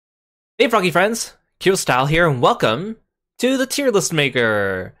Hey Froggy friends, Kirostyle here, and welcome to the Tier List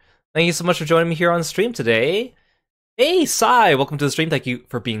Maker. Thank you so much for joining me here on stream today. Hey Sai, welcome to the stream. Thank you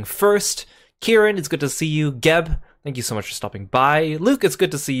for being first. Kieran, it's good to see you. Geb, thank you so much for stopping by. Luke, it's good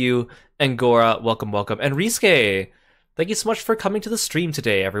to see you. And Gora, welcome. And Riske, thank you so much for coming to the stream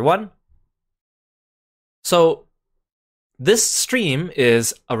today, everyone. So, this stream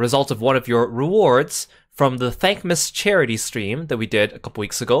is a result of one of your rewards from the Thankmas charity stream that we did a couple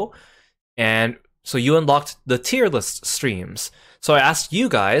weeks ago. And so you unlocked the tier list streams. So I asked you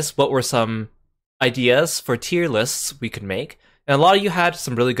guys what were some ideas for tier lists we could make. And a lot of you had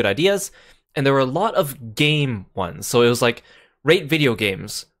some really good ideas. And there were a lot of game ones. So it was like, rate video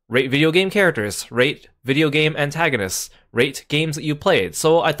games, rate video game characters, rate video game antagonists, rate games that you played.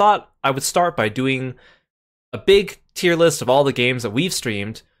 So I thought I would start by doing a big tier list of all the games that we've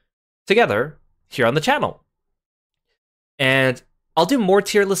streamed together here on the channel. And I'll do more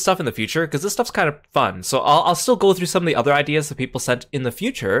tier list stuff in the future, because this stuff's kind of fun. So I'll still go through some of the other ideas that people sent in the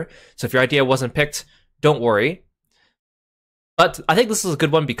future. So if your idea wasn't picked, don't worry. But I think this is a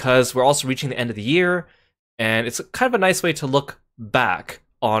good one because we're also reaching the end of the year, and it's kind of a nice way to look back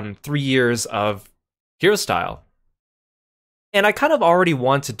on 3 years of Kirostyle. And I kind of already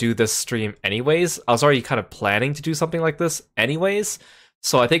want to do this stream anyways. I was already kind of planning to do something like this anyways.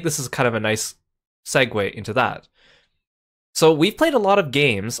 So I think this is kind of a nice segue into that. So we've played a lot of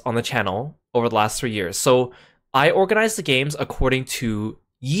games on the channel over the last 3 years. So I organized the games according to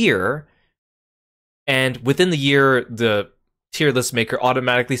year, and within the year, the tier list maker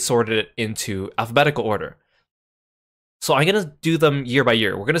automatically sorted it into alphabetical order. So I'm going to do them year by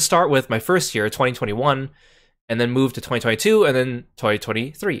year. We're going to start with my first year, 2021, and then move to 2022, and then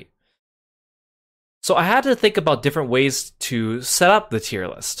 2023. So I had to think about different ways to set up the tier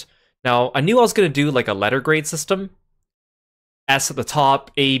list. Now, I knew I was going to do like a letter grade system. S at the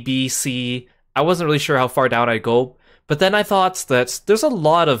top, A, B, C. I wasn't really sure how far down I'd go, but then I thought that there's a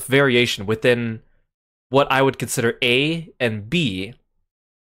lot of variation within what I would consider A and B,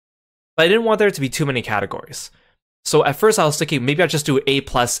 but I didn't want there to be too many categories. So at first I was thinking maybe I'd just do A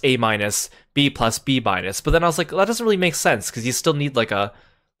plus, A minus, B plus, B minus, but then I was like, that doesn't really make sense because you still need like a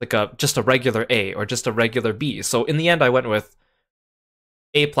just a regular A or just a regular B. So in the end I went with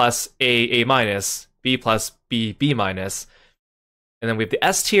A plus, A minus, B plus, B minus. And then we have the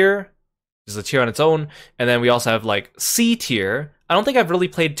S tier, which is a tier on its own. And then we also have like C tier. I don't think I've really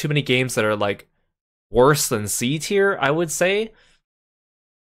played too many games that are like worse than C tier, I would say.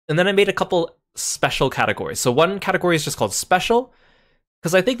 And then I made a couple special categories. So one category is just called special,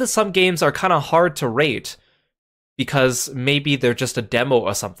 because I think that some games are kind of hard to rate because maybe they're just a demo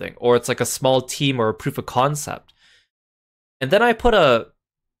or something, or it's like a small team or a proof of concept. And then I put a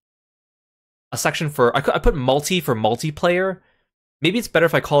section for, I put multi for multiplayer. Maybe it's better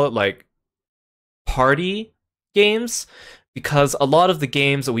if I call it like party games, because a lot of the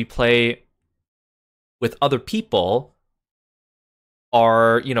games that we play with other people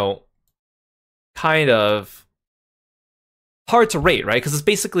are, you know, kind of hard to rate, right? Because it's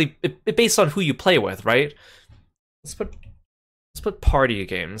basically based on who you play with, right? Let's put party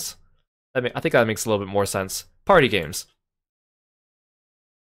games. I think that makes a little bit more sense. Party games.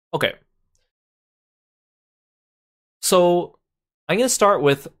 Okay. So I'm going to start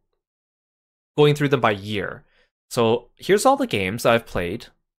with going through them by year. So here's all the games I've played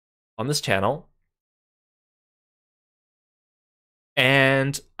on this channel.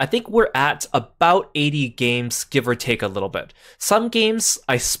 And I think we're at about 80 games, give or take a little bit. Some games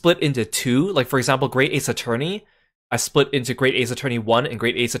I split into two, like for example, Great Ace Attorney. I split into Great Ace Attorney 1 and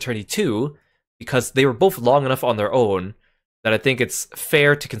Great Ace Attorney 2 because they were both long enough on their own that I think it's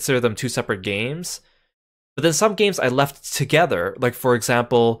fair to consider them two separate games. But then some games I left together, like for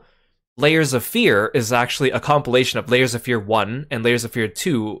example, Layers of Fear is actually a compilation of Layers of Fear 1 and Layers of Fear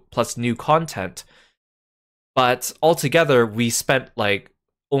 2 plus new content. But altogether, we spent like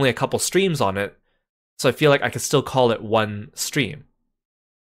only a couple streams on it, so I feel like I could still call it one stream.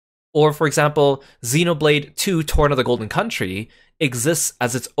 Or for example, Xenoblade 2 Torn of the Golden Country exists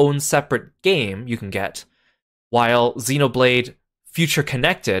as its own separate game you can get, while Xenoblade Future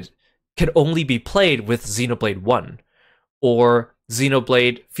Connected can only be played with Xenoblade 1, or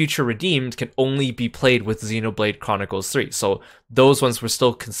Xenoblade Future Redeemed can only be played with Xenoblade Chronicles 3. So those ones were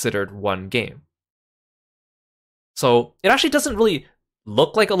still considered one game. So it actually doesn't really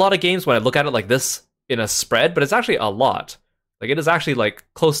look like a lot of games when I look at it like this in a spread, but it's actually a lot. Like it is actually like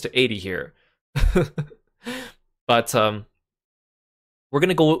close to 80 here. But we're going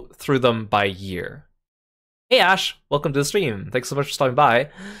to go through them by year. Hey Ash, welcome to the stream. Thanks so much for stopping by.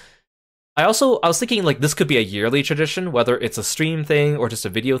 I was thinking like this could be a yearly tradition, whether it's a stream thing or just a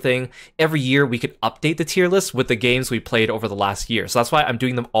video thing. Every year we could update the tier list with the games we played over the last year. So that's why I'm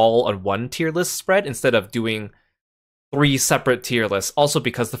doing them all on one tier list spread instead of doing 3 separate tier lists. Also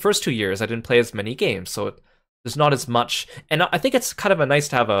because the first 2 years I didn't play as many games, so there's not as much. And I think it's kind of nice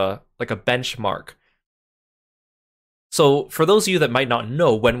to have a benchmark. So for those of you that might not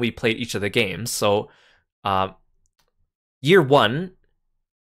know when we played each of the games, so year 1,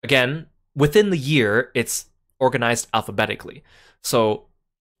 again, within the year, it's organized alphabetically. So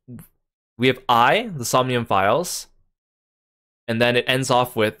we have the Somnium Files, and then it ends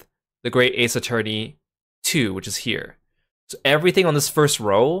off with the Great Ace Attorney 2, which is here. So everything on this first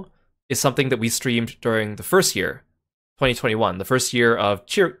row is something that we streamed during the first year, 2021, the first year of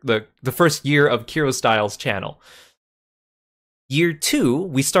the first year of Kirostyle's channel. Year 2,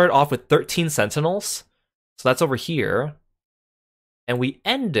 we start off with 13 Sentinels, so that's over here, and we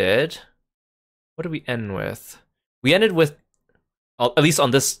ended. What did we end with? We ended with, at least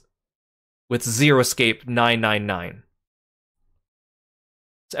on this, with Zero Escape 999.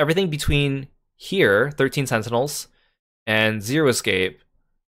 So everything between here, 13 Sentinels, and Zero Escape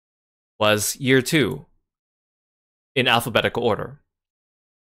was year 2 in alphabetical order.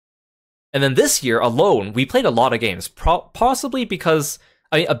 And then this year alone, we played a lot of games, possibly because,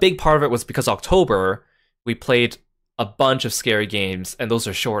 a big part of it was because October, we played a bunch of scary games, and those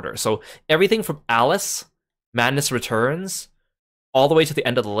are shorter. So everything from Alice, Madness Returns, all the way to the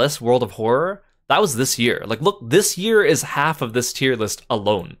end of the list, World of Horror, that was this year. Like, look, this year is half of this tier list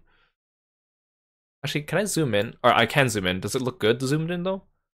alone. Actually, can I zoom in? Or I can zoom in. Does it look good zoomed in, though?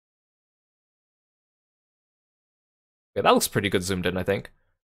 Yeah, that looks pretty good zoomed in, I think.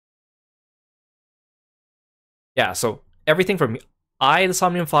 Yeah, so everything from the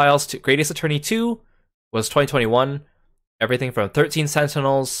Somnium Files to Great Ace Attorney 2 was 2021. Everything from 13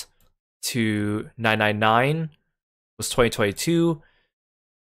 Sentinels to 999 was 2022.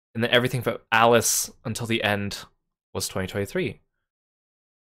 And then everything from Alice until the end was 2023.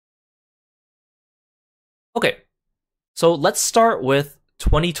 Okay, so let's start with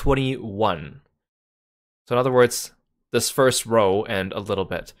 2021. So in other words, this first row and a little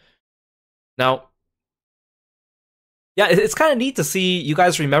bit. Now, yeah, it's kind of neat to see you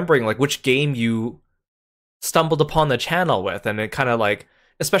guys remembering like which game you stumbled upon the channel with, and it kind of like,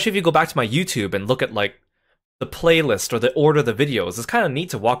 especially if you go back to my YouTube and look at like the playlist or the order of the videos, it's kind of neat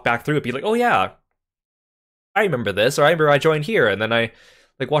to walk back through and be like, oh yeah, I remember this, or I remember I joined here, and then I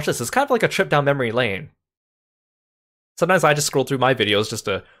like watch this. It's kind of like a trip down memory lane. Sometimes I just scroll through my videos just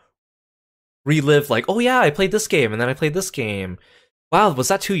to relive like, oh yeah, I played this game, and then I played this game. Wow, was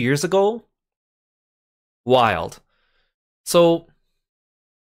that 2 years ago? Wild. So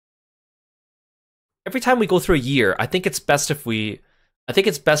every time we go through a year, I think it's best if we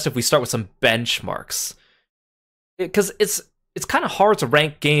start with some benchmarks. Because it's kind of hard to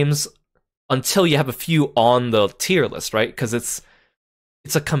rank games until you have a few on the tier list, right? Because it's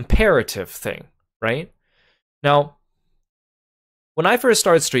a comparative thing, right? Now, when I first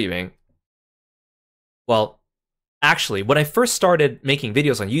started streaming, well, actually, when I first started making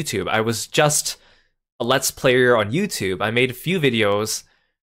videos on YouTube, I was just a Let's Player on YouTube. I made a few videos.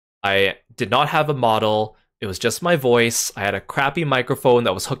 I did not have a model. It was just my voice. I had a crappy microphone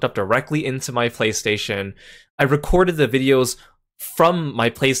that was hooked up directly into my PlayStation. I recorded the videos from my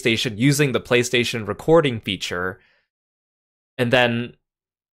PlayStation using the PlayStation recording feature. And then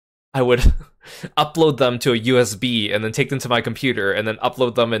I would upload them to a USB and then take them to my computer and then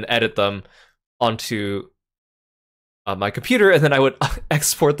upload them and edit them onto my computer, and then I would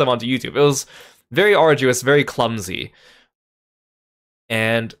export them onto YouTube. It was very arduous, very clumsy.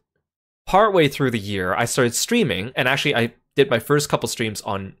 And partway through the year, I started streaming, and actually I did my first couple streams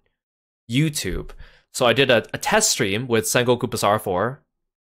on YouTube. So I did a test stream with Sengoku Basara 4,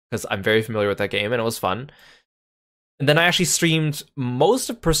 because I'm very familiar with that game, and it was fun. And then I actually streamed most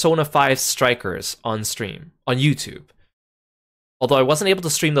of Persona 5 Strikers on stream, on YouTube. Although I wasn't able to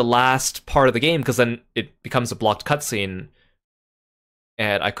stream the last part of the game, because then it becomes a blocked cutscene,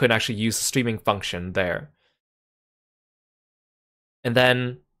 and I couldn't actually use the streaming function there. And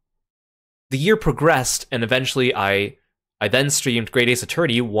then the year progressed, and eventually I then streamed Great Ace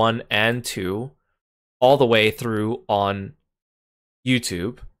Attorney 1 and 2 all the way through on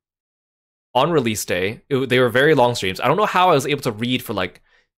YouTube on release day. They were very long streams. I don't know how I was able to read for like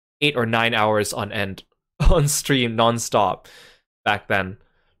 8 or 9 hours on end on stream nonstop back then.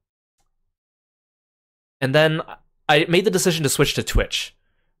 And then I made the decision to switch to Twitch.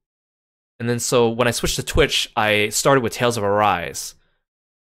 And then so when I switched to Twitch, I started with Tales of Arise.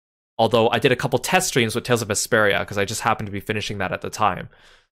 Although I did a couple test streams with Tales of Vesperia, because I just happened to be finishing that at the time.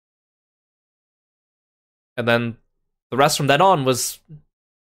 And then the rest from then on was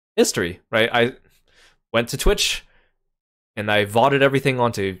history, right? I went to Twitch and I VODed everything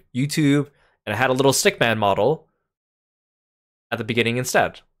onto YouTube, and I had a little stickman model at the beginning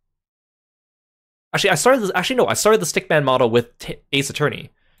instead. Actually, I started the stickman model with Ace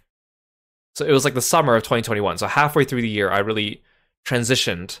Attorney. So it was like the summer of 2021. So halfway through the year, I really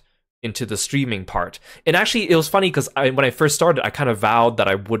transitioned into the streaming part. And actually, it was funny because when I first started, I kind of vowed that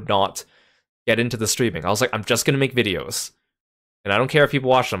I would not get into the streaming. I was like, I'm just going to make videos. And I don't care if people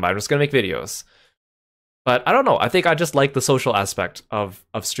watch them, but I'm just going to make videos. But I don't know. I think I just like the social aspect of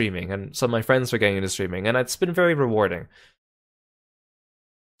streaming. And some of my friends were getting into streaming. And it's been very rewarding.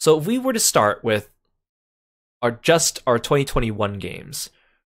 So if we were to start with our 2021 games,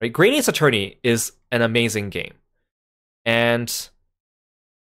 right? Great Ace Attorney is an amazing game. And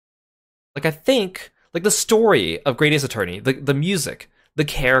like, I think like the story of Great Ace Attorney, the music, the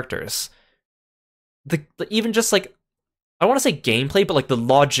characters, the even just like, I don't want to say gameplay, but like the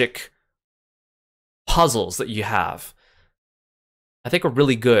logic puzzles that you have, I think are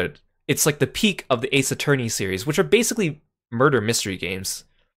really good. It's like the peak of the Ace Attorney series, which are basically murder mystery games.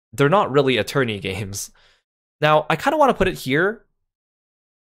 They're not really attorney games. Now, I kind of want to put it here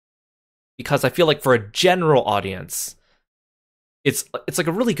because I feel like for a general audience, it's like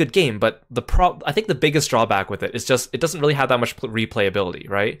a really good game, but I think the biggest drawback with it is just it doesn't really have that much replayability,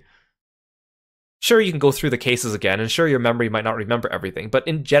 right? Sure, you can go through the cases again, and sure, your memory might not remember everything, but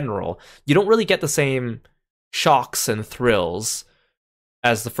in general, you don't really get the same shocks and thrills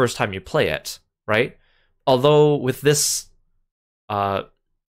as the first time you play it, right? Although with this, the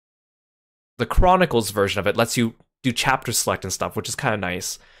Chronicles version of it lets you do chapter select and stuff, which is kind of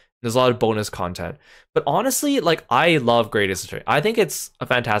nice. There's a lot of bonus content. But honestly, like, I love Great Ace Attorney. I think it's a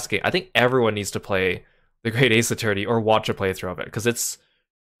fantastic game. I think everyone needs to play the Great Ace Attorney or watch a playthrough of it, because it's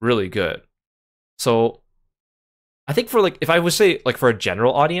really good. So I think for like, if I would say like for a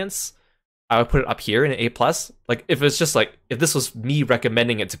general audience, I would put it up here in an A+. Like if it's just like, if this was me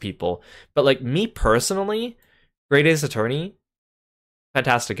recommending it to people, but like me personally, Great Ace Attorney,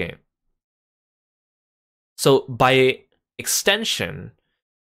 fantastic game. So by extension,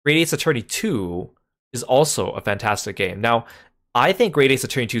 Great Ace Attorney 2 is also a fantastic game. Now, I think Great Ace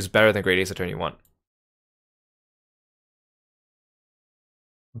Attorney 2 is better than Great Ace Attorney 1.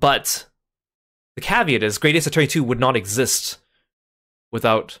 But the caveat is Great Ace Attorney 2 would not exist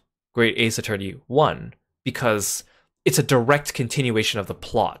without Great Ace Attorney 1, because it's a direct continuation of the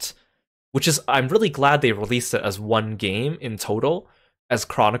plot, which is, I'm really glad they released it as one game in total, as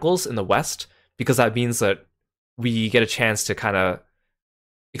Chronicles in the West, because that means that we get a chance to kind of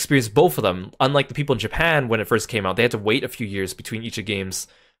experience both of them. Unlike the people in Japan, when it first came out, they had to wait a few years between each of games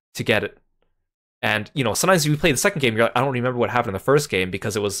to get it. And, you know, sometimes you play the second game, you're like, I don't remember what happened in the first game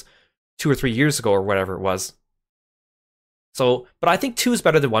because it was 2 or 3 years ago or whatever it was. So, but I think 2 is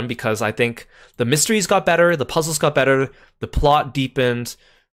better than 1 because I think the mysteries got better, the puzzles got better, the plot deepened,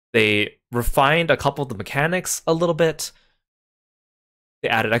 they refined a couple of the mechanics a little bit, they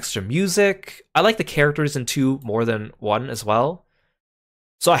added extra music. I like the characters in 2 more than 1 as well.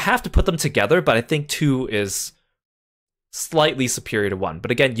 So I have to put them together, but I think 2 is slightly superior to 1. But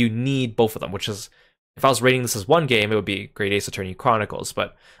again, you need both of them, which is, if I was rating this as one game, it would be Great Ace Attorney Chronicles.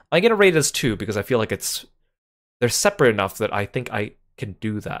 But I'm going to rate it as 2 because I feel like they're separate enough that I think I can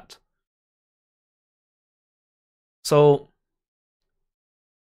do that. So,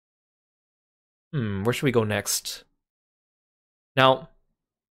 where should we go next? Now,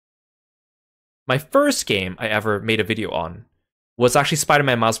 my first game I ever made a video on was actually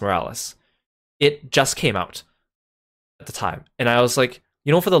Spider-Man Miles Morales. It just came out at the time. And I was like,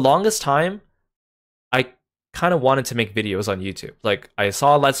 you know, for the longest time, I kind of wanted to make videos on YouTube. Like, I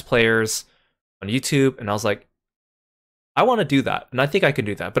saw Let's Players on YouTube, and I was like, I want to do that, and I think I can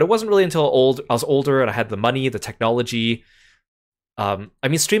do that. But it wasn't really until I was older and I had the money, the technology. I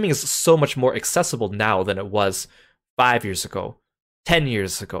mean, streaming is so much more accessible now than it was 5 years ago, 10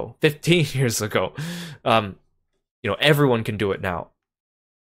 years ago, 15 years ago. You know, everyone can do it now.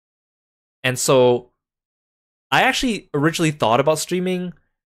 And so I actually originally thought about streaming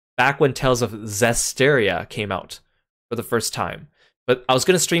back when Tales of Zestiria came out for the first time. But I was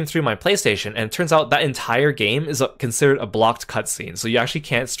going to stream through my PlayStation, and it turns out that entire game is considered a blocked cutscene. So you actually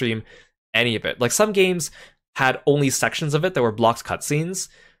can't stream any of it. Like, some games had only sections of it that were blocked cutscenes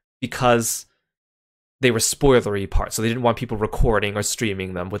because they were spoilery parts. So they didn't want people recording or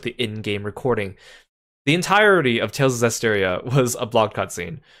streaming them with the in-game recording. The entirety of Tales of Zestiria was a blocked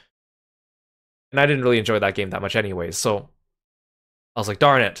cutscene. And I didn't really enjoy that game that much anyways. So I was like,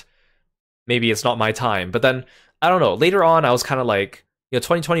 darn it. Maybe it's not my time. But then, I don't know, later on I was kind of like, you know,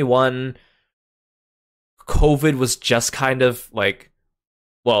 2021, COVID was just kind of like,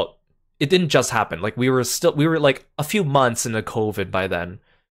 well, it didn't just happen. Like we were like a few months into COVID by then,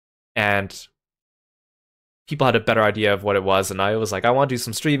 and people had a better idea of what it was. And I was like, I want to do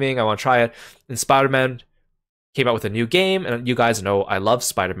some streaming. I want to try it. And Spider-Man came out with a new game, and you guys know I love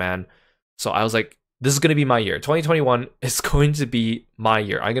Spider-Man. So I was like, this is going to be my year. 2021 is going to be my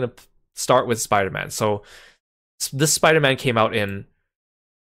year. I'm going to start with Spider-Man. So this Spider-Man came out in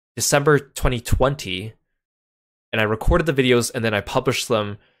December 2020, and I recorded the videos and then I published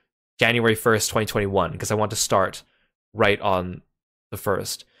them January 1st, 2021, because I want to start right on the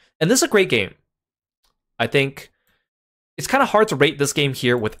 1st. And this is a great game. I think it's kind of hard to rate this game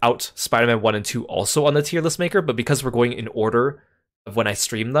here without Spider-Man 1 and 2 also on the tier list maker, but because we're going in order of when I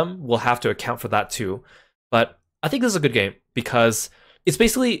stream them, we'll have to account for that too. But I think this is a good game because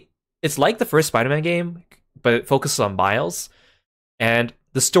it's like the first Spider-Man game, but it focuses on Miles. And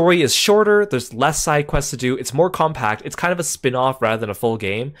the story is shorter, there's less side quests to do, it's more compact, it's kind of a spin-off rather than a full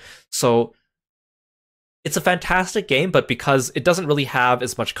game. So it's a fantastic game, but because it doesn't really have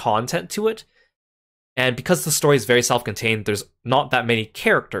as much content to it, and because the story is very self-contained, there's not that many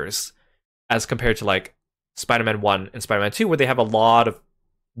characters as compared to like Spider-Man 1 and Spider-Man 2, where they have a lot of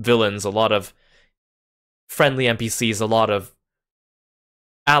villains, a lot of friendly NPCs, a lot of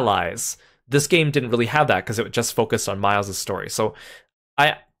allies. This game didn't really have that because it just focused on Miles' story. So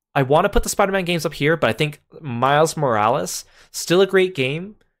I want to put the Spider-Man games up here, but I think Miles Morales, still a great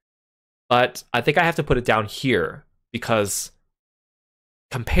game, but I think I have to put it down here because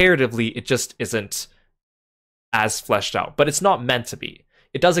comparatively, it just isn't as fleshed out. But it's not meant to be.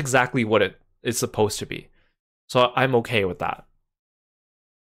 It does exactly what it is supposed to be. So I'm okay with that.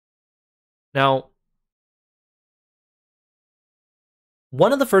 Now,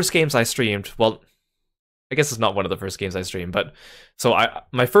 one of the first games I streamed, well, I guess it's not one of the first games I streamed, but so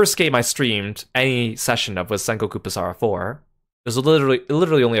my first game I streamed any session of was Sengoku Basara 4. It was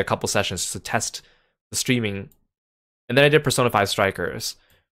literally only a couple sessions just to test the streaming. And then I did Persona 5 Strikers.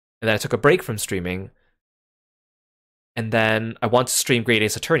 And then I took a break from streaming. And then I want to stream Great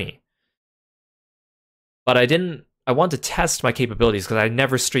Ace Attorney. But I want to test my capabilities because I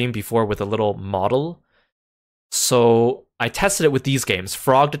never streamed before with a little model. So I tested it with these games,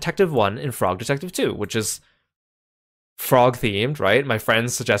 Frog Detective 1 and Frog Detective 2, which is frog themed, right? My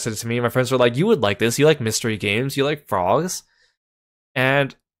friends suggested it to me. My friends were like, you would like this. You like mystery games. You like frogs.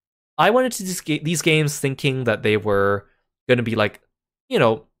 And I went into these games thinking that they were going to be like, you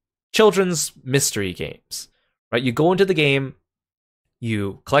know, children's mystery games, right? You go into the game,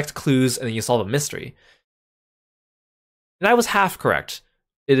 you collect clues, and then you solve a mystery. And I was half correct.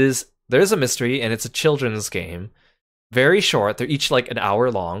 There's a mystery, and it's a children's game. Very short. They're each like an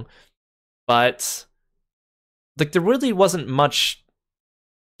hour long. But like there really wasn't much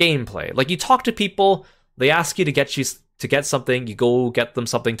gameplay. Like you talk to people, they ask you to get something, you go get them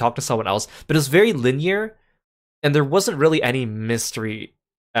something, talk to someone else, but it's very linear, and there wasn't really any mystery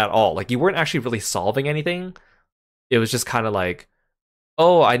at all. Like you weren't actually really solving anything. It was just kind of like,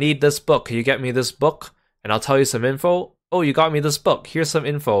 oh, I need this book. Can you get me this book? And I'll tell you some info. Oh, you got me this book. Here's some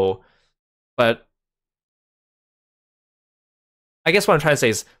info. But I guess what I'm trying to say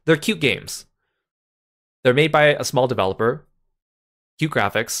is they're cute games. They're made by a small developer. Cute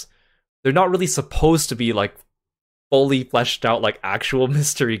graphics. They're not really supposed to be like fully fleshed out like actual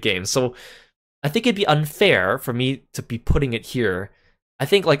mystery games. So I think it'd be unfair for me to be putting it here. I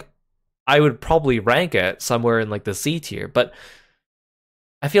think like I would probably rank it somewhere in like the C tier, but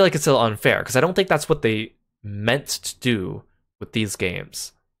I feel like it's still unfair because I don't think that's what they meant to do with these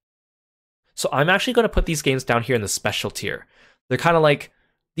games. So I'm actually going to put these games down here in the special tier. They're kind of like,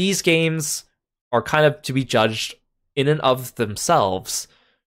 these games are kind of to be judged in and of themselves.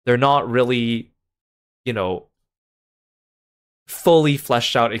 They're not really, you know, fully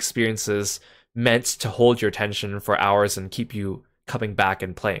fleshed out experiences meant to hold your attention for hours and keep you coming back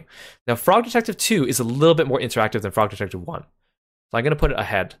and playing. Now, Frog Detective 2 is a little bit more interactive than Frog Detective 1. So I'm going to put it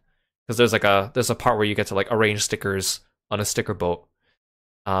ahead because there's a part where you get to like arrange stickers on a sticker boat.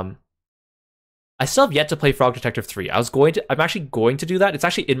 I still have yet to play Frog Detective 3. I'm actually going to do that. It's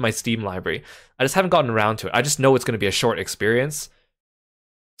actually in my Steam library. I just haven't gotten around to it. I just know it's going to be a short experience.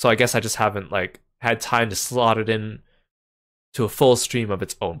 So I guess I just haven't like had time to slot it in to a full stream of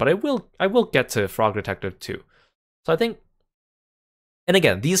its own. But I will get to Frog Detective 2. So I think, and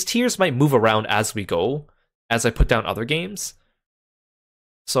again, these tiers might move around as we go, as I put down other games.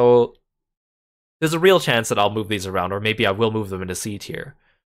 So there's a real chance that I'll move these around, or maybe I will move them into C tier.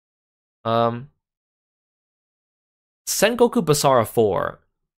 Sengoku Basara 4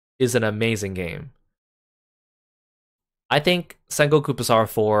 is an amazing game. I think Sengoku Basara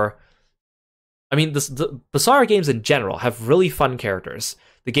 4, I mean, the Basara games in general have really fun characters.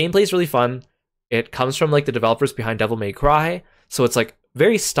 The gameplay is really fun. It comes from like the developers behind Devil May Cry, so it's like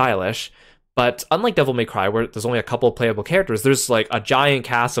very stylish. But unlike Devil May Cry, where there's only a couple of playable characters, there's like a giant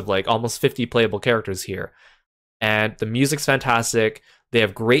cast of like almost 50 playable characters here. And the music's fantastic. They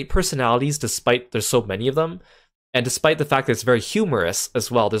have great personalities despite there's so many of them. And despite the fact that it's very humorous as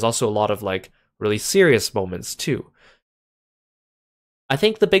well, there's also a lot of like really serious moments too. I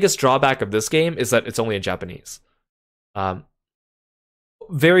think the biggest drawback of this game is that it's only in Japanese.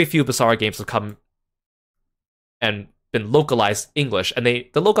 Very few Basara games have come and been localized English, and the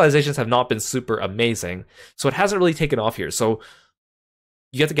localizations have not been super amazing, so it hasn't really taken off here. So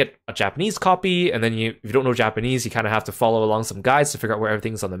you have to get a Japanese copy, and then if you don't know Japanese, you kind of have to follow along some guides to figure out where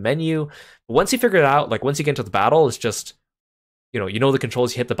everything's on the menu. But once you figure it out, like once you get into the battle, it's just, you know the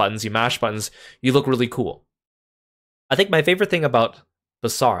controls, you hit the buttons, you mash buttons, you look really cool. I think my favorite thing about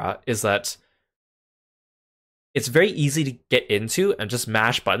Basara is that it's very easy to get into and just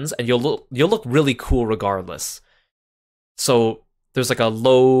mash buttons, and you'll look really cool regardless. So there's like a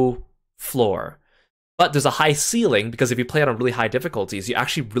low floor, but there's a high ceiling, because if you play it on really high difficulties, you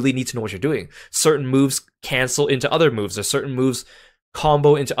actually really need to know what you're doing. Certain moves cancel into other moves, or certain moves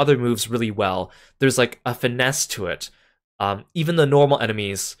combo into other moves really well. There's like a finesse to it. Even the normal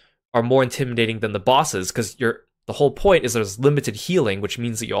enemies are more intimidating than the bosses, because the whole point is there's limited healing, which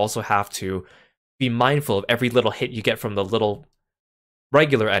means that you also have to be mindful of every little hit you get from the little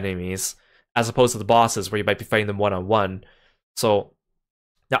regular enemies, as opposed to the bosses where you might be fighting them one-on-one. So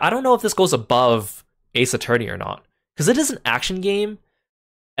now I don't know if this goes above Ace Attorney or not, because it is an action game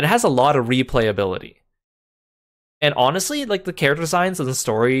and it has a lot of replayability. And honestly, like the character designs and the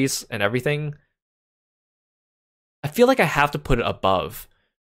stories and everything, I feel like I have to put it above,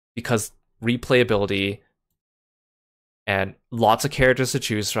 because replayability and lots of characters to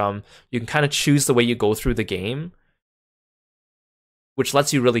choose from. You can kind of choose the way you go through the game, which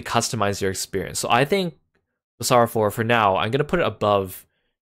lets you really customize your experience. So I think Basara 4, for now, I'm going to put it above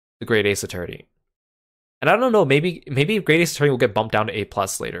the Great Ace Attorney. And I don't know, maybe Great Ace Attorney will get bumped down to A+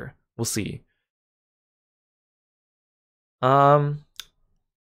 later. We'll see. Shin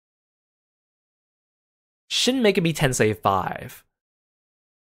Megami Tensei 5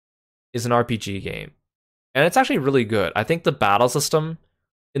 is an RPG game, and it's actually really good. I think the battle system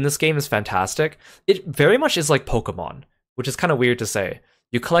in this game is fantastic. It very much is like Pokemon, which is kind of weird to say.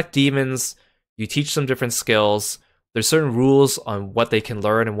 You collect demons, you teach them different skills, there's certain rules on what they can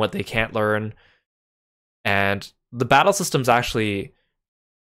learn and what they can't learn, and the battle system's actually,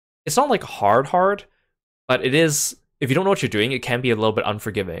 it's not like hard, but it is, if you don't know what you're doing, it can be a little bit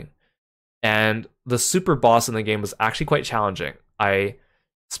unforgiving. And the super boss in the game was actually quite challenging. I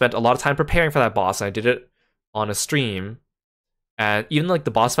spent a lot of time preparing for that boss, and I did it on a stream, and even like the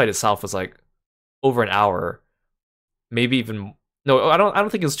boss fight itself was like over an hour, maybe even, no, I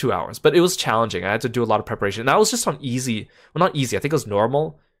don't think it was 2 hours, but it was challenging. I had to do a lot of preparation. And that was just on easy, well, not easy, I think it was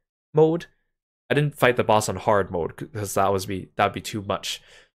normal mode. I didn't fight the boss on hard mode, because that would be too much.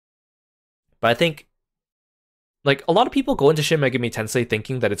 But I think, like, a lot of people go into Shin Megami Tensei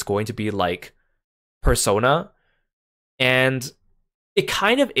thinking that it's going to be like Persona, and it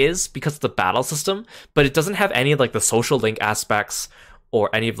kind of is because of the battle system, but it doesn't have any of like the social link aspects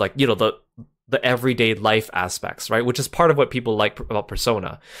or any of like, the everyday life aspects, right? Which is part of what people like about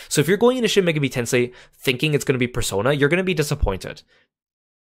Persona. So if you're going into Shin Megami Tensei thinking it's going to be Persona, you're going to be disappointed.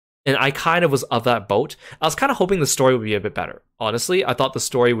 And I kind of was of that boat. I was kind of hoping the story would be a bit better. Honestly, I thought the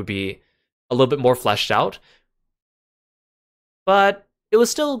story would be a little bit more fleshed out, but it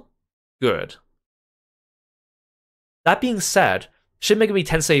was still good. That being said, Shin Megami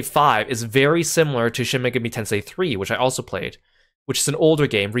Tensei 5 is very similar to Shin Megami Tensei 3, which I also played, which is an older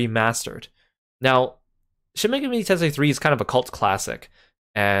game remastered. Now, Shin Megami Tensei 3 is kind of a cult classic,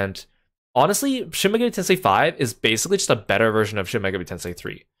 and honestly, Shin Megami Tensei 5 is basically just a better version of Shin Megami Tensei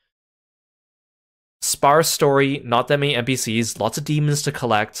 3. Sparse story, not that many NPCs, lots of demons to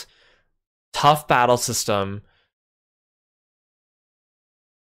collect, tough battle system.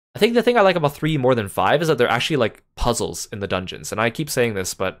 I think the thing I like about 3 more than 5 is that they're actually like puzzles in the dungeons. And I keep saying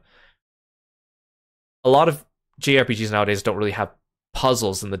this, but a lot of JRPGs nowadays don't really have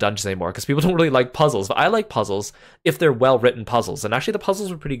puzzles in the dungeons anymore, because people don't really like puzzles. But I like puzzles if they're well-written puzzles. And actually the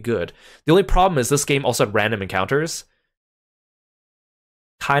puzzles were pretty good. The only problem is this game also had random encounters,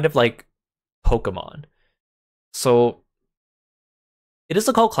 kind of like Pokemon. So it is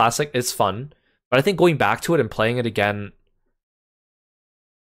a cult classic, it's fun, but I think going back to it and playing it again,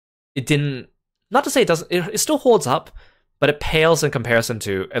 it didn't, not to say it doesn't, it still holds up, but it pales in comparison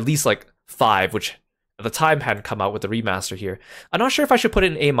to at least like 5, which at the time hadn't come out with the remaster here. I'm not sure if I should put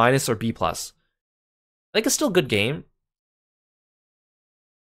it in A- or B+. I think it's still a good game.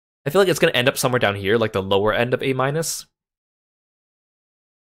 I feel like it's going to end up somewhere down here, like the lower end of A-. But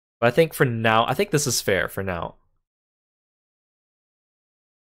I think for now, I think this is fair for now.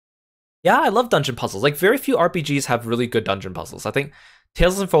 Yeah, I love dungeon puzzles. Like, very few RPGs have really good dungeon puzzles. I think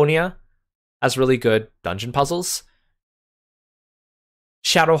Tales of Symphonia has really good dungeon puzzles.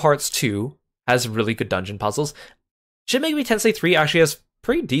 Shadow Hearts 2 has really good dungeon puzzles. Shin Megami Tensei 3 actually has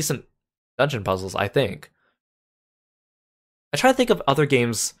pretty decent dungeon puzzles, I think. I try to think of other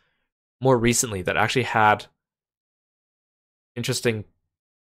games more recently that actually had interesting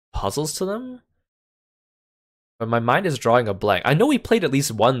puzzles to them. But my mind is drawing a blank. I know we played at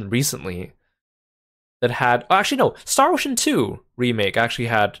least one recently that had... Oh, actually, no. Star Ocean 2 remake actually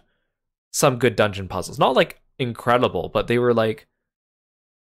had some good dungeon puzzles. Not, like, incredible, but they were, like,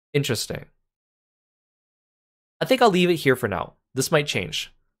 interesting. I think I'll leave it here for now. This might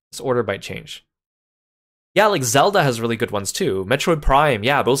change. This order might change. Yeah, like Zelda has really good ones too. Metroid Prime,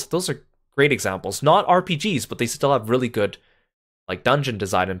 yeah, those are great examples. Not RPGs, but they still have really good like dungeon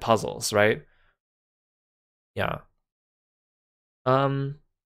design and puzzles, right? Yeah.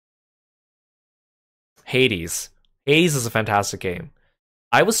 Hades. Hades is a fantastic game.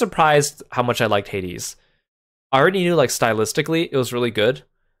 I was surprised how much I liked Hades. I already knew like stylistically it was really good.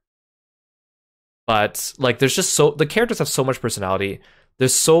 But like there's just the characters have so much personality.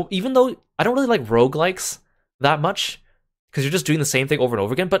 There's so even though I don't really like roguelikes that much, because you're just doing the same thing over and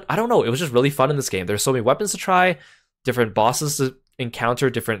over again, but I don't know, it was just really fun in this game. There's so many weapons to try, different bosses to encounter,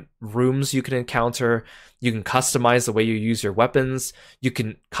 different rooms you can encounter. You can customize the way you use your weapons. You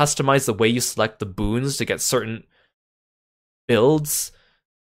can customize the way you select the boons to get certain builds,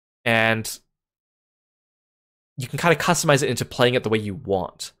 and you can kind of customize it into playing it the way you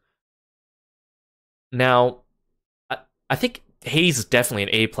want. Now, I think Hades is definitely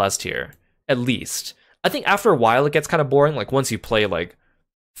an A+ tier, at least. I think after a while it gets kind of boring. Like once you play like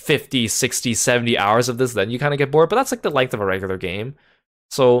 50, 60, 70 hours of this, then you kind of get bored. But that's like the length of a regular game.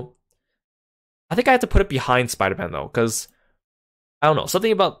 So I think I have to put it behind Spider-Man though, because I don't know,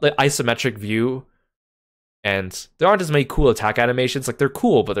 something about the isometric view, and there aren't as many cool attack animations. Like they're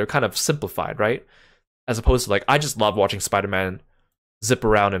cool, but they're kind of simplified, right? As opposed to like, I just love watching Spider-Man zip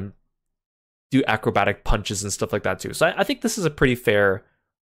around and do acrobatic punches and stuff like that too. So I think this is a pretty fair.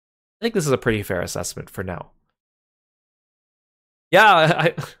 I think this is a pretty fair assessment for now.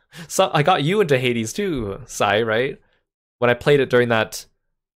 Yeah, I got you into Hades too, Sai, right? When I played it during that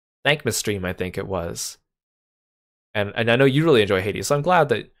Thankmas stream, I think it was. And I know you really enjoy Hades, so I'm glad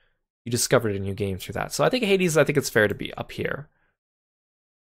that you discovered a new game through that. So I think Hades, I think it's fair to be up here.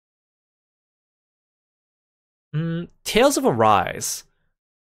 Tales of Arise.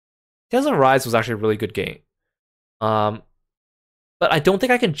 Tales of Arise was actually a really good game. But I don't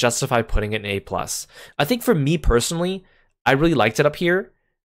think I can justify putting it in A+. I think for me personally, I really liked it up here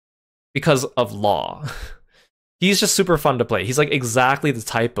because of Law. He's just super fun to play. He's like exactly the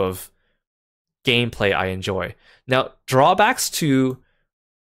type of gameplay I enjoy. Now, drawbacks to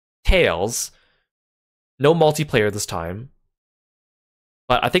Tales, no multiplayer this time.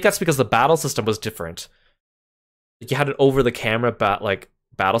 But I think that's because the battle system was different. You had an over-the-camera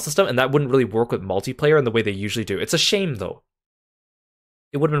battle system, and that wouldn't really work with multiplayer in the way they usually do. It's a shame, though.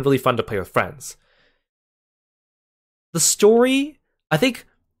 It would have been really fun to play with friends. The story, I think...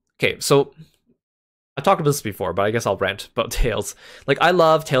 Okay, so... I've talked about this before, but I guess I'll rant about Tales. Like, I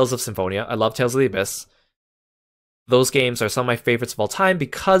love Tales of Symphonia. I love Tales of the Abyss. Those games are some of my favorites of all time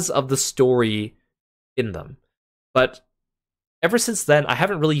because of the story in them. But ever since then, I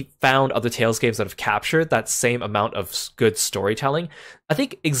haven't really found other Tales games that have captured that same amount of good storytelling. I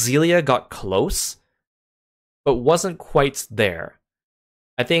think Exilia got close, but wasn't quite there.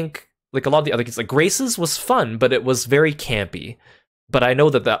 I think, like a lot of the other games, like Graces was fun, but it was very campy. But I know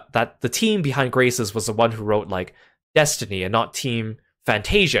that the team behind Graces was the one who wrote like Destiny, and not Team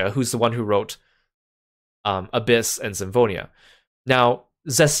Fantasia, who's the one who wrote Abyss and Symphonia. Now,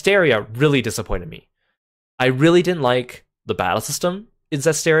 Zestiria really disappointed me. I really didn't like the battle system in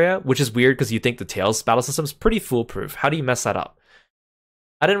Zestiria, which is weird because you think the Tales battle system is pretty foolproof. How do you mess that up?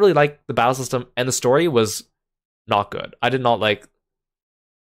 I didn't really like the battle system, and the story was not good. I did not like...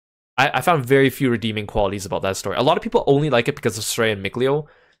 I found very few redeeming qualities about that story. A lot of people only like it because of Stray and Miglio,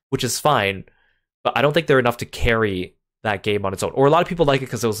 which is fine, but I don't think they're enough to carry that game on its own. Or a lot of people like it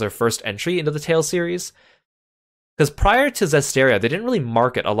because it was their first entry into the Tales series. Because prior to Zestiria, they didn't really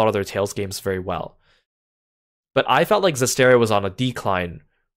market a lot of their Tales games very well. But I felt like Zestiria was on a decline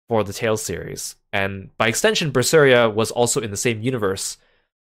for the Tales series. And by extension, Berseria was also in the same universe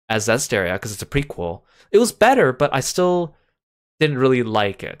as Zestiria, because it's a prequel. It was better, but I still didn't really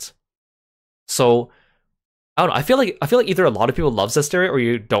like it. So I don't know. I feel like either a lot of people love Zestiria or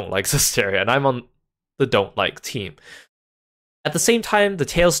you don't like Zestiria, and I'm on the don't like team. At the same time, the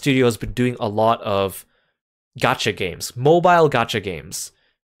Tales studio has been doing a lot of gacha games, mobile gacha games,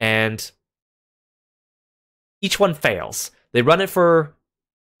 and each one fails. They run it for a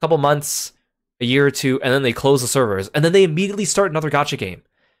couple months, a year or two, and then they close the servers, and then they immediately start another gacha game.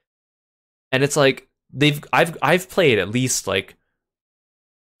 And it's like I've played at least like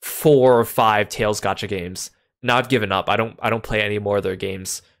 4 or 5 Tales gacha games. Now I've given up. I don't play any more of their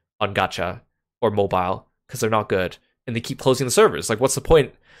games on gacha or mobile because they're not good, and they keep closing the servers. Like, what's the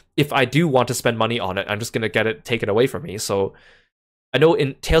point? If I do want to spend money on it, I'm just gonna get it taken away from me. So I know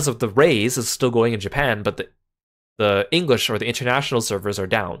in Tales of the Rays is still going in Japan, but the English or the international servers are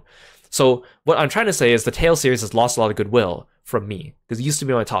down. So what I'm trying to say is the Tales series has lost a lot of goodwill from me because it used to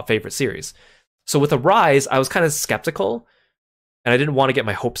be my top favorite series. So with Arise, I was kind of skeptical and I didn't want to get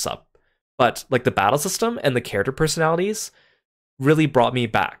my hopes up. But like the battle system and the character personalities really brought me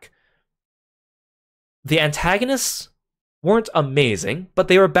back. The antagonists weren't amazing, but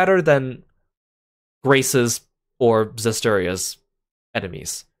they were better than Grace's or Zesturia's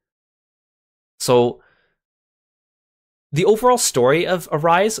enemies. So the overall story of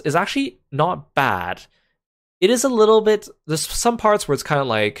Arise is actually not bad. It is a little bit, there's some parts where it's kind of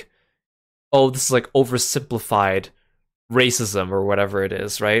like, oh, this is like oversimplified racism or whatever it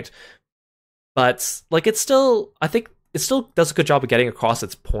is, right? But like it's still, I think it still does a good job of getting across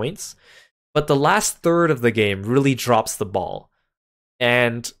its points. But the last third of the game really drops the ball.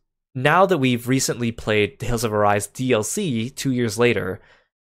 And now that we've recently played Tales of Arise DLC 2 years later,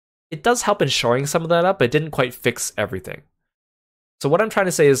 it does help in shoring some of that up, but it didn't quite fix everything. So what I'm trying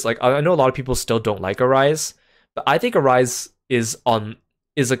to say is, like, I know a lot of people still don't like Arise, but I think Arise is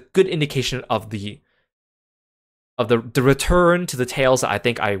a good indication of the return to the Tales that I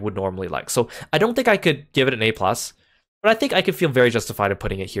think I would normally like. So I don't think I could give it an A+, but I think I could feel very justified in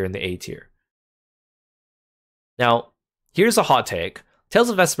putting it here in the A tier. Now, here's a hot take. Tales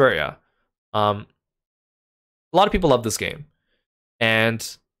of Vesperia. A lot of people love this game.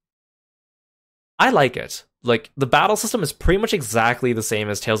 And I like it. Like, the battle system is pretty much exactly the same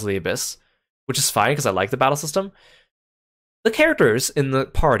as Tales of the Abyss, which is fine because I like the battle system. The characters in the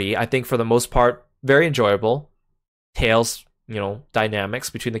party, I think for the most part, very enjoyable. Tales, dynamics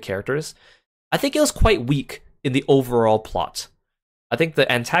between the characters. I think it was quite weak in the overall plot. I think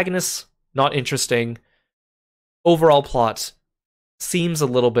the antagonists, not interesting. Overall plot seems a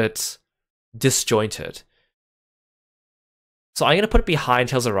little bit disjointed. So I'm going to put it behind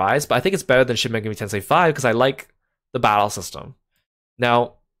Tales of Arise, but I think it's better than Shin Megami Tensei 5 because I like the battle system.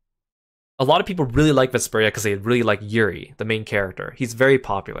 Now, a lot of people really like Vesperia because they really like Yuri, the main character. He's very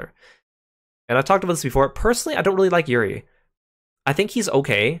popular. And I've talked about this before. Personally, I don't really like Yuri. I think he's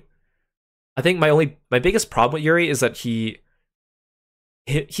okay. I think my biggest problem with Yuri is that he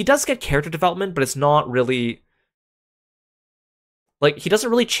does get character development, but it's not really... Like, he doesn't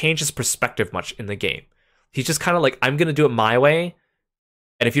really change his perspective much in the game. He's just kind of like, I'm going to do it my way,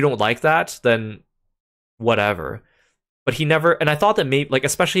 and if you don't like that, then whatever. But he never... And I thought that maybe, like,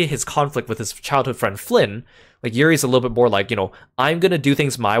 especially his conflict with his childhood friend Flynn, like, Yuri's a little bit more like, I'm going to do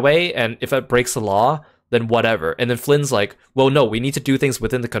things my way, and if it breaks the law, then whatever. And then Flynn's like, well, no, we need to do things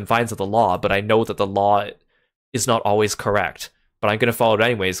within the confines of the law, but I know that the law is not always correct, but I'm going to follow it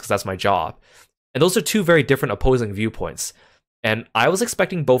anyways because that's my job. And those are two very different opposing viewpoints. And I was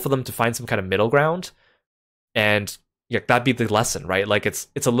expecting both of them to find some kind of middle ground, and yeah, that'd be the lesson, right? Like, it's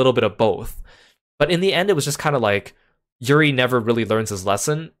a little bit of both. But in the end, it was just kind of like, Yuri never really learns his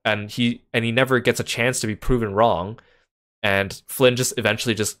lesson, and he never gets a chance to be proven wrong, and Flynn just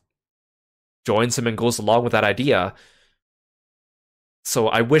eventually just joins him and goes along with that idea. So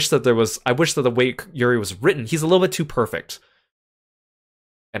I wish that the way Yuri was written, he's a little bit too perfect.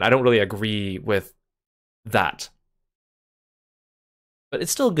 And I don't really agree with that. But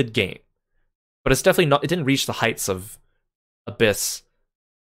it's still a good game. But it's definitely not, it didn't reach the heights of Abyss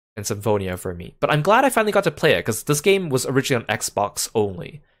and Symphonia for me. But I'm glad I finally got to play it, because this game was originally on Xbox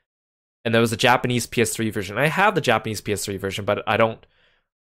only. And there was a Japanese PS3 version. I have the Japanese PS3 version, but I don't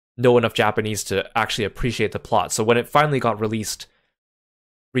know enough Japanese to actually appreciate the plot. So when it finally got released,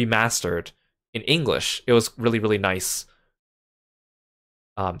 remastered in English, it was really, really nice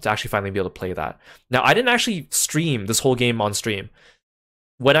to actually finally be able to play that. Now, I didn't actually stream this whole game on stream.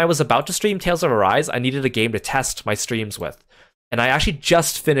 When I was about to stream Tales of Arise, I needed a game to test my streams with. And I actually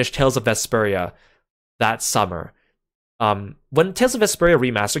just finished Tales of Vesperia that summer. When Tales of Vesperia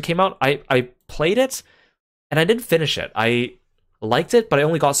Remaster came out, I played it, and I didn't finish it. I liked it, but I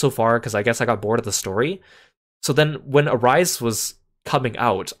only got so far because I guess I got bored of the story. So then when Arise was coming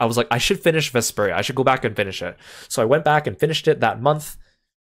out, I was like, I should finish Vesperia. I should go back and finish it. So I went back and finished it that month.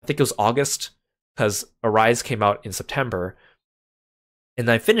 I think it was August, because Arise came out in September. And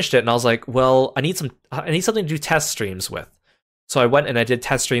I finished it, and I was like, well, I need something to do test streams with. So I went and I did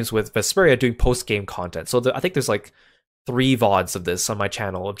test streams with Vesperia doing post-game content. So I think there's like 3 VODs of this on my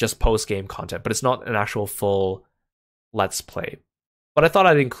channel of just post-game content, but it's not an actual full Let's Play. But I thought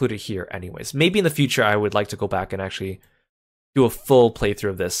I'd include it here anyways. Maybe in the future I would like to go back and actually do a full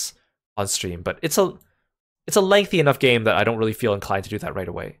playthrough of this on stream, but it's a lengthy enough game that I don't really feel inclined to do that right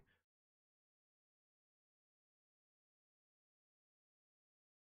away.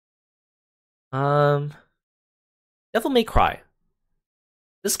 Devil May Cry.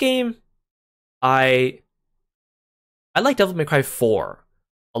 This game, I like Devil May Cry 4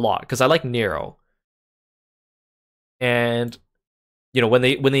 a lot because I like Nero. And you know, when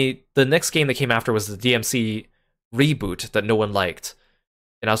the next game that came after was the DMC reboot that no one liked.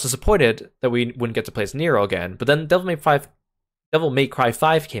 And I was disappointed that we wouldn't get to play as Nero again. But then Devil May Cry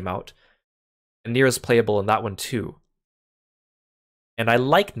 5 came out, and Nero's playable in that one too. And I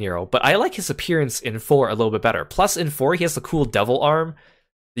like Nero, but I like his appearance in 4 a little bit better. Plus, in 4, he has the cool devil arm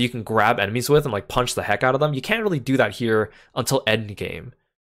that you can grab enemies with and like punch the heck out of them. You can't really do that here until endgame.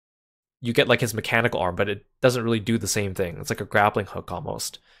 You get like his mechanical arm, but it doesn't really do the same thing. It's like a grappling hook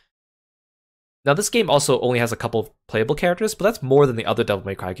almost. Now, this game also only has a couple of playable characters, but that's more than the other Devil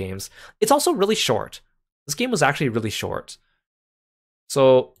May Cry games. It's also really short. This game was actually really short.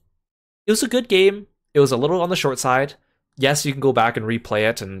 So, it was a good game. It was a little on the short side. Yes, you can go back and replay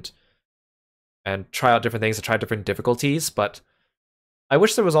it and try out different things and try different difficulties, but I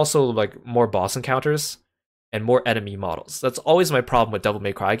wish there was also like more boss encounters and more enemy models. That's always my problem with Devil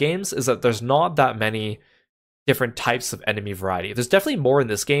May Cry games, is that there's not that many different types of enemy variety. There's definitely more in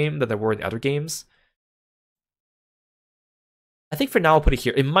this game than there were in the other games. I think for now I'll put it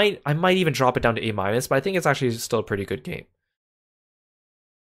here. I might even drop it down to A-, but I think it's actually still a pretty good game.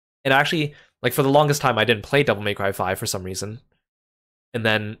 And actually, like for the longest time I didn't play Devil May Cry 5 for some reason. And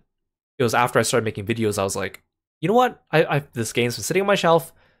then it was after I started making videos, I was like, you know what? This game's been sitting on my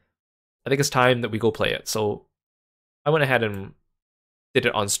shelf. I think it's time that we go play it. So I went ahead and did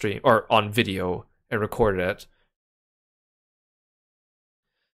it on stream or on video and recorded it.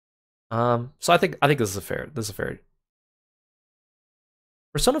 So I think this is a fair.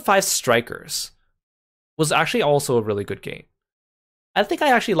 Persona 5 Strikers was actually also a really good game. I think I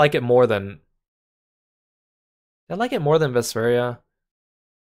actually like it more than. I like it more than Vesperia.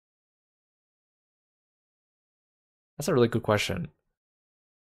 That's a really good question.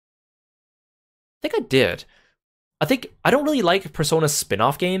 I think I did. I think I don't really like Persona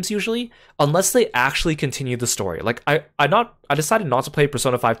spin-off games usually, unless they actually continue the story. Like I decided not to play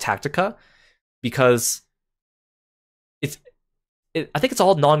Persona 5 Tactica because I think it's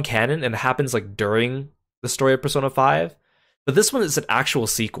all non-canon and it happens like during the story of Persona 5. But this one is an actual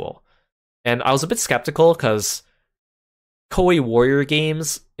sequel. And I was a bit skeptical because Koei Warrior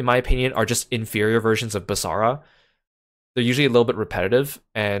games, in my opinion, are just inferior versions of Basara. They're usually a little bit repetitive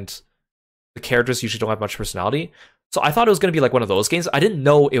and the characters usually don't have much personality. So I thought it was going to be like one of those games. I didn't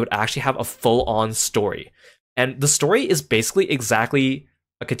know it would actually have a full-on story. And the story is basically exactly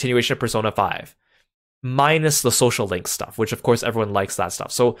a continuation of Persona 5, minus the social link stuff, which of course everyone likes that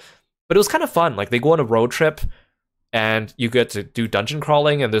stuff. So, but it was kind of fun. Like they go on a road trip and you get to do dungeon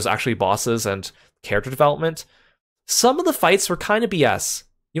crawling and there's actually bosses and character development. Some of the fights were kind of BS.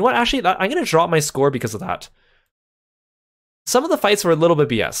 You know what? Actually, I'm going to drop my score because of that. Some of the fights were a little bit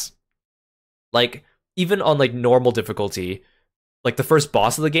BS. Like, even on like normal difficulty, like the first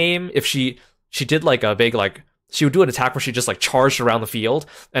boss of the game, if she did like a big like she would do an attack where she just like charged around the field,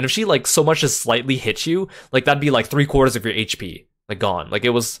 and if she like so much as slightly hit you, like that'd be like 3/4 of your HP like gone. Like it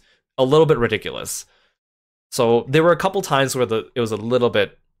was a little bit ridiculous. So there were a couple times where it was a little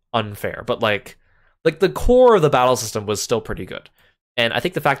bit unfair, but like the core of the battle system was still pretty good. And I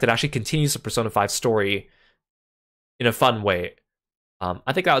think the fact that it actually continues the Persona 5 story in a fun way,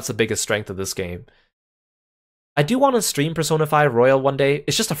 I think that's the biggest strength of this game. I do want to stream Persona 5 Royal one day.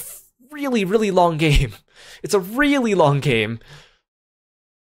 It's just a really, really long game. It's a really long game.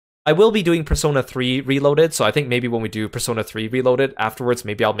 I will be doing Persona 3 Reloaded, so I think maybe when we do Persona 3 Reloaded afterwards,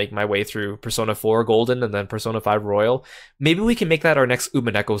 maybe I'll make my way through Persona 4 Golden and then Persona 5 Royal. Maybe we can make that our next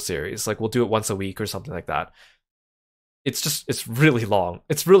Umineko series. Like, we'll do it once a week or something like that. It's really long.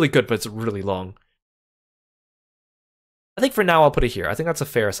 It's really good, but it's really long. I think for now I'll put it here. I think that's a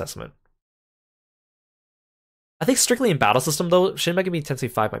fair assessment. I think strictly in battle system though, Shin Megami Tensei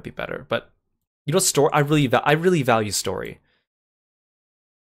 5 might be better, but you know, story. I really value story.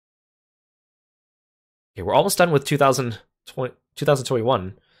 Okay, we're almost done with 2000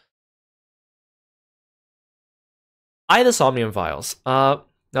 2021. The Somnium Files. Now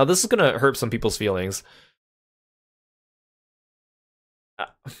this is gonna hurt some people's feelings. Uh,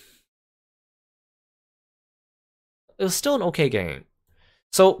 It was still an okay game.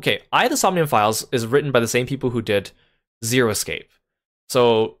 So, okay, the Somnium Files is written by the same people who did Zero Escape.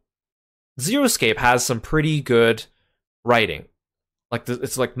 So, Zero Escape has some pretty good writing. Like,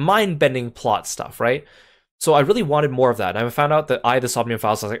 it's like mind-bending plot stuff, right? So I really wanted more of that. And I found out that the Somnium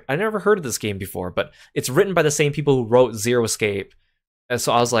Files, I was like, I never heard of this game before, but it's written by the same people who wrote Zero Escape. And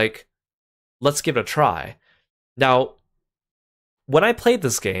so I was like, let's give it a try. Now, when I played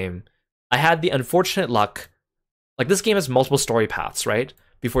this game, I had the unfortunate luck. Like, this game has multiple story paths, right?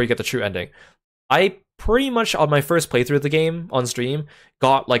 Before you get the true ending. I pretty much, on my first playthrough of the game on stream,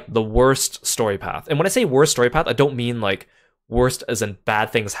 got, like, the worst story path. And when I say worst story path, I don't mean, like, worst as in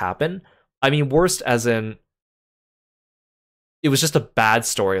bad things happen. I mean worst as in it was just a bad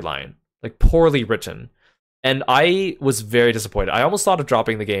storyline. Like, poorly written. And I was very disappointed. I almost thought of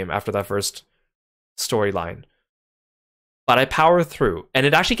dropping the game after that first storyline. But I powered through. And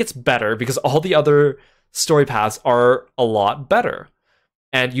it actually gets better because all the other story paths are a lot better.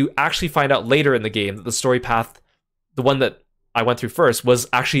 And you actually find out later in the game that the story path, the one that I went through first, was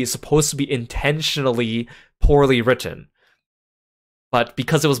actually supposed to be intentionally poorly written. But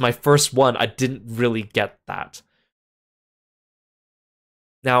because it was my first one, I didn't really get that.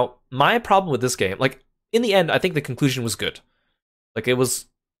 Now, my problem with this game, like, in the end, I think the conclusion was good. Like, it was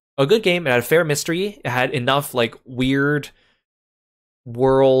a good game. It had a fair mystery. It had enough, like, weird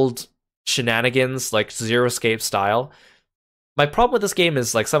world shenanigans, like Zero Escape style. My problem with this game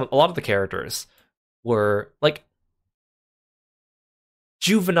is, like, a lot of the characters were, like,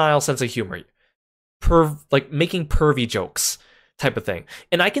 juvenile sense of humor. Like, making pervy jokes type of thing.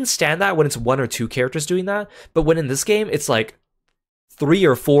 And I can stand that when it's one or two characters doing that, but when in this game, it's, like, 3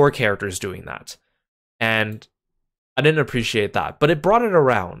 or 4 characters doing that. And I didn't appreciate that, but it brought it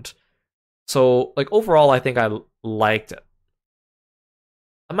around. So, like, overall, I think I liked it.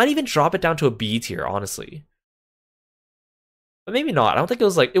 I might even drop it down to a B tier, honestly. But maybe not. I don't think it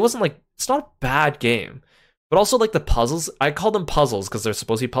was like, it wasn't like, it's not a bad game. But also, like, the puzzles, I call them puzzles because they're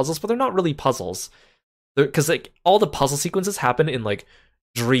supposed to be puzzles, but they're not really puzzles. Because, like, all the puzzle sequences happen in, like,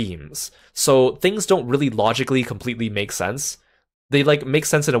 dreams. So things don't really logically completely make sense. They, like, make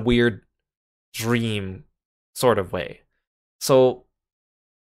sense in a weird dream sort of way. So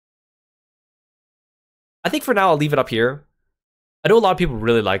I think for now I'll leave it up here. I know a lot of people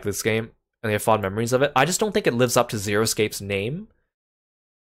really like this game and they have fond memories of it. I just don't think it lives up to Zero Escape's name.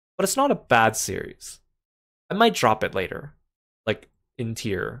 But it's not a bad series. I might drop it later. Like, in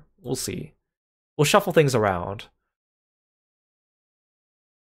tier. We'll see. We'll shuffle things around.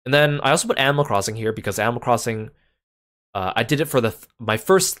 And then I also put Animal Crossing here because Animal Crossing, I did it for my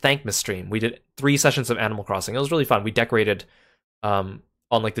first Thankmas stream. We did 3 sessions of Animal Crossing. It was really fun. We decorated on,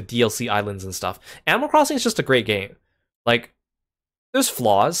 like, the DLC islands and stuff. Animal Crossing is just a great game. Like, there's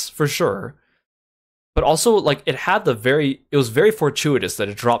flaws for sure, but also, like, it was very fortuitous that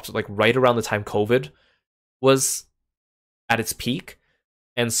it dropped, like, right around the time COVID was at its peak,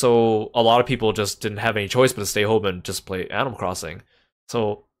 and so a lot of people just didn't have any choice but to stay home and just play Animal Crossing.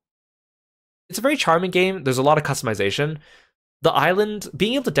 So it's a very charming game. There's a lot of customization. The island,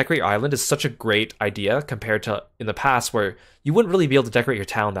 being able to decorate your island is such a great idea compared to in the past where you wouldn't really be able to decorate your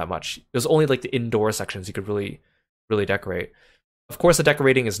town that much. It was only, like, the indoor sections you could really decorate. Of course, the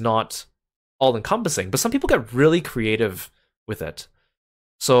decorating is not all-encompassing, but some people get really creative with it.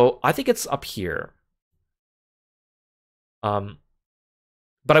 So I think it's up here.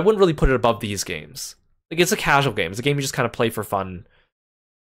 But I wouldn't really put it above these games. Like, it's a casual game. It's a game you just kind of play for fun.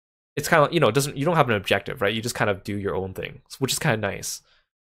 It's kind of, you don't have an objective, right? You just kind of do your own thing, which is kind of nice.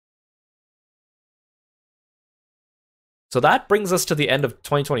 So that brings us to the end of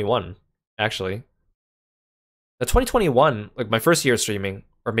 2021, actually. The 2021, like, my first year of streaming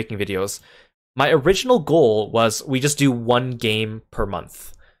or making videos, my original goal was we just do 1 game per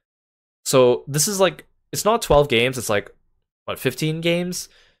month. So this is, like, it's not 12 games, it's like, what, 15 games?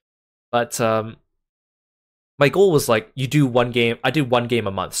 But my goal was, like, you do 1 game, I do 1 game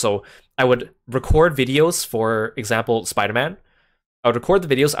a month. So I would record videos, for example, Spider-Man. I would record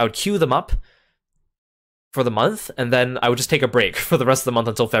the videos, I would queue them up for the month, and then I would just take a break for the rest of the month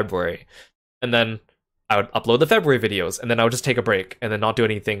until February. And then I would upload the February videos, and then I would just take a break, and then not do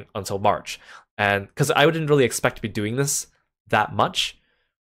anything until March. And because I didn't really expect to be doing this that much.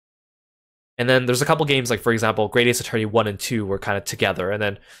 And then there's a couple games, like, for example, Great Ace Attorney 1 and 2 were kind of together, and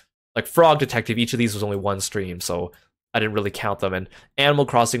then, like, Frog Detective, each of these was only 1 stream, so I didn't really count them, and Animal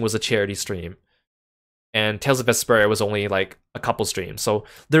Crossing was a charity stream. and Tales of Vesperia was only like a couple streams. So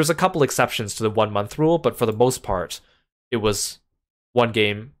there's a couple exceptions to the 1 month rule, but for the most part, it was one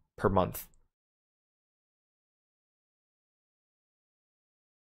game per month.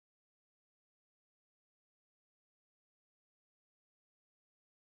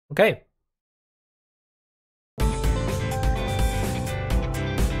 Okay.